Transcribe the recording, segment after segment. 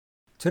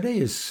Today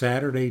is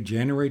Saturday,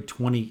 January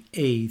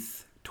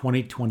 28th,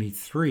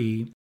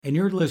 2023, and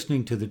you're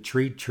listening to the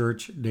Tree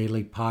Church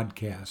Daily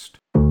Podcast.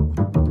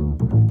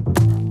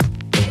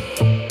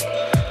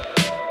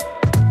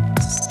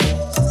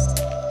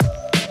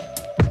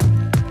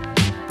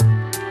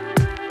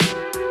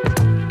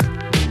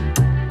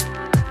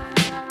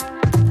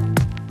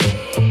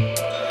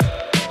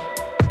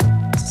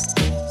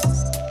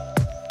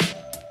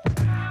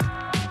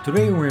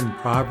 Today we're in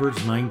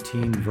Proverbs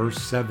 19,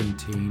 verse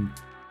 17,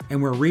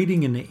 and we're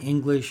reading in the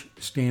English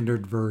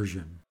Standard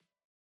Version.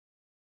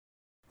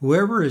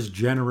 Whoever is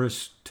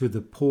generous to the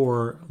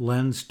poor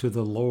lends to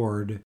the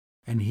Lord,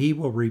 and he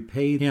will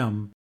repay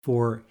him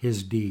for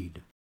his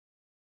deed.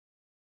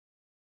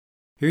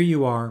 Here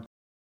you are,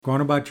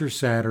 going about your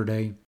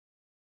Saturday.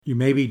 You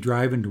may be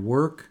driving to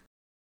work,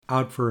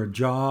 out for a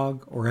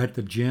jog, or at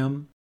the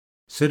gym,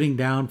 sitting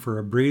down for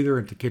a breather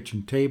at the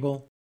kitchen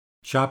table,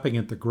 shopping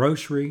at the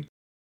grocery,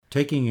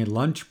 taking a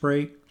lunch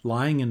break,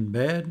 lying in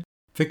bed,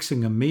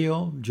 fixing a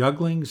meal,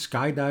 juggling,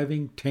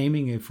 skydiving,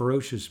 taming a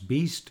ferocious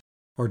beast,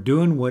 or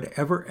doing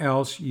whatever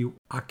else you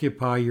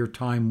occupy your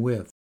time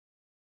with.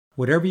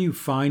 Whatever you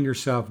find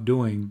yourself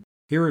doing,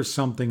 here is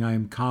something I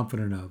am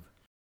confident of.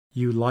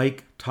 You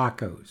like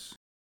tacos.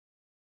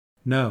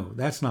 No,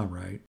 that's not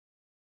right.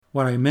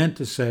 What I meant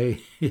to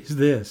say is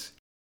this.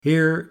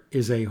 Here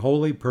is a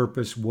holy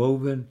purpose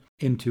woven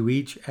into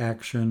each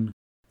action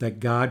that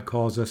God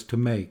calls us to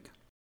make.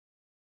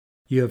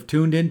 You have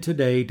tuned in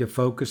today to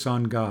focus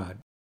on God.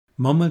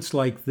 Moments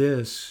like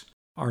this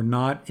are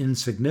not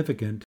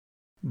insignificant.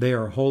 They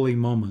are holy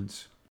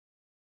moments.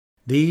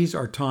 These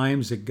are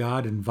times that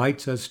God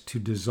invites us to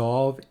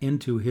dissolve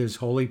into His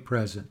holy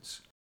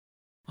presence.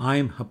 I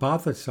am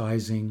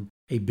hypothesizing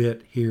a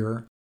bit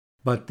here,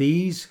 but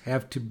these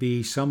have to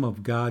be some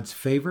of God's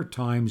favorite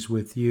times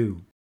with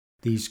you.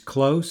 These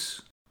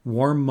close,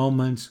 warm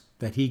moments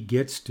that He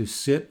gets to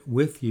sit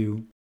with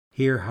you,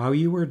 hear how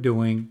you are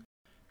doing,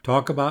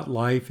 talk about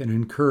life and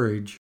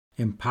encourage,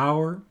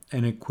 empower,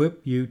 and equip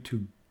you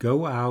to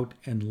go out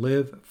and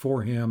live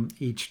for Him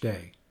each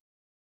day.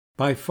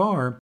 By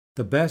far,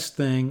 the best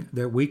thing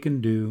that we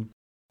can do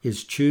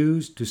is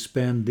choose to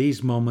spend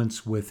these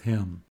moments with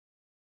Him.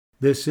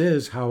 This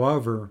is,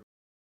 however,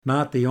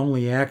 not the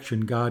only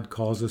action God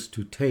calls us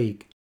to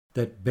take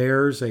that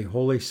bears a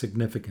holy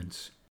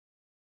significance.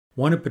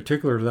 One in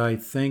particular that I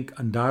think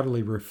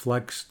undoubtedly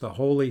reflects the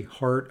holy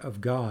heart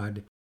of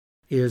God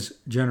is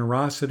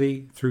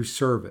generosity through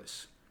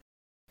service.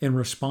 In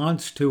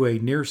response to a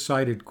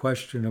nearsighted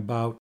question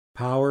about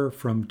power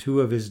from two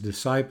of His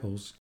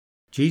disciples,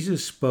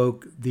 Jesus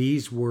spoke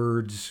these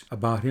words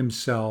about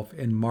Himself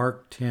in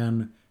Mark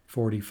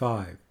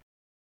 10:45.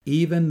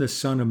 Even the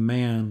Son of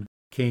Man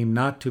came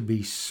not to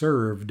be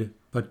served,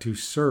 but to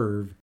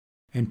serve,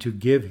 and to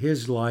give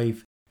His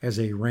life as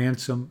a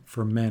ransom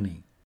for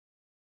many.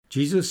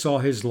 Jesus saw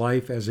His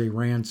life as a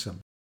ransom,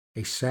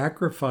 a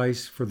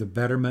sacrifice for the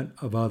betterment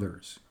of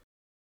others.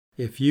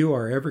 If you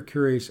are ever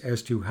curious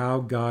as to how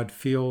God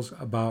feels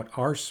about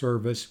our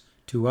service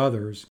to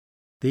others,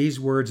 these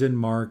words in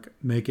Mark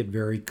make it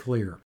very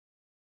clear.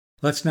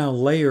 Let's now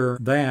layer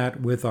that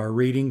with our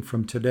reading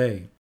from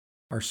today.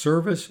 Our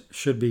service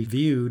should be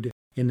viewed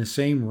in the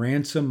same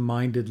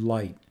ransom-minded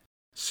light.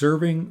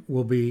 Serving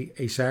will be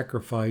a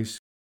sacrifice,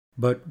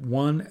 but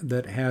one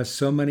that has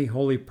so many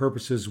holy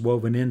purposes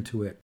woven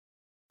into it.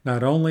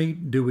 Not only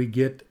do we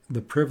get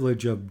the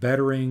privilege of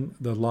bettering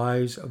the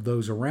lives of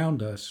those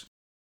around us,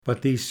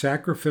 but these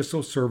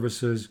sacrificial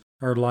services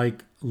are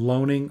like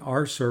loaning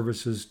our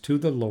services to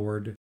the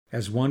Lord,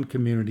 as one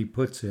community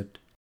puts it.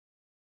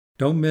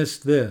 Don't miss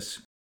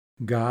this.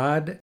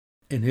 God,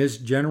 in His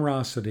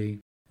generosity,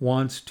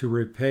 wants to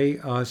repay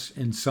us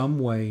in some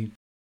way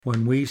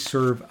when we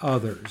serve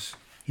others.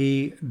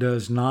 He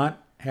does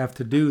not have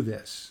to do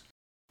this,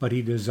 but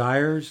He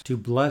desires to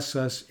bless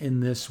us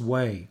in this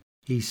way.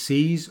 He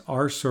sees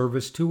our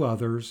service to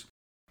others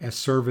as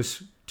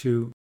service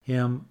to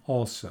Him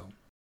also.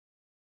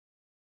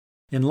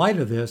 In light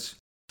of this,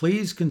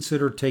 please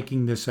consider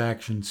taking this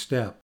action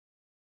step.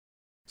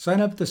 Sign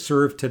up to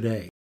serve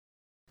today.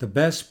 The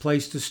best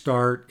place to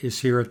start is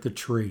here at the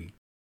tree.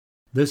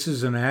 This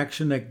is an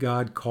action that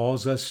God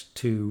calls us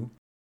to,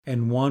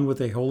 and one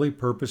with a holy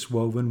purpose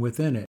woven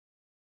within it.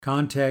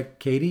 Contact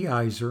Katie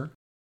Iser,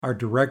 our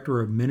Director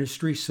of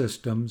Ministry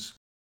Systems,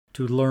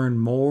 to learn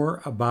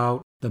more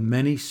about the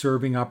many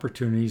serving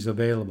opportunities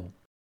available.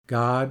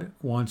 God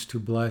wants to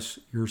bless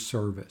your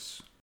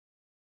service.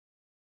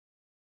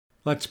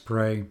 Let's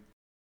pray.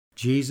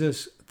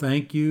 Jesus,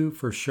 thank you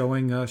for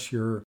showing us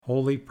your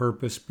holy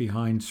purpose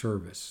behind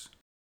service.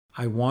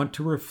 I want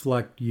to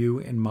reflect you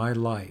in my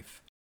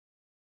life.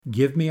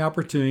 Give me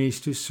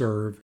opportunities to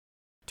serve,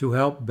 to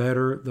help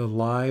better the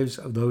lives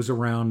of those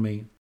around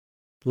me.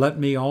 Let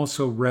me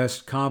also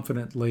rest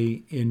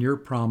confidently in your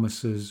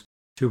promises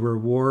to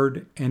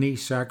reward any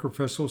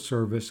sacrificial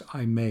service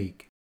I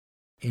make.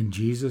 In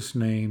Jesus'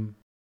 name,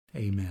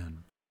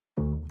 amen.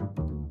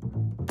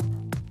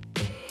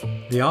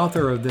 The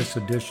author of this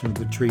edition of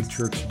the Tree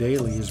Church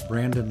Daily is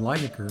Brandon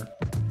Lineker,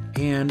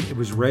 and it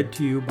was read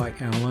to you by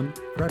Alan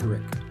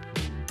Frederick.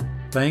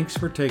 Thanks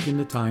for taking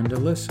the time to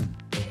listen.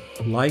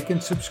 Like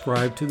and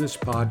subscribe to this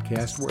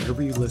podcast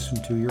wherever you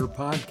listen to your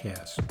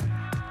podcast.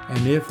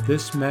 And if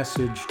this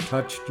message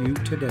touched you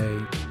today,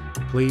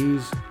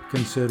 please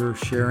consider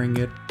sharing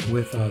it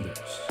with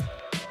others.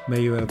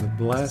 May you have a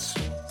blessed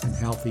and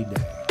healthy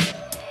day.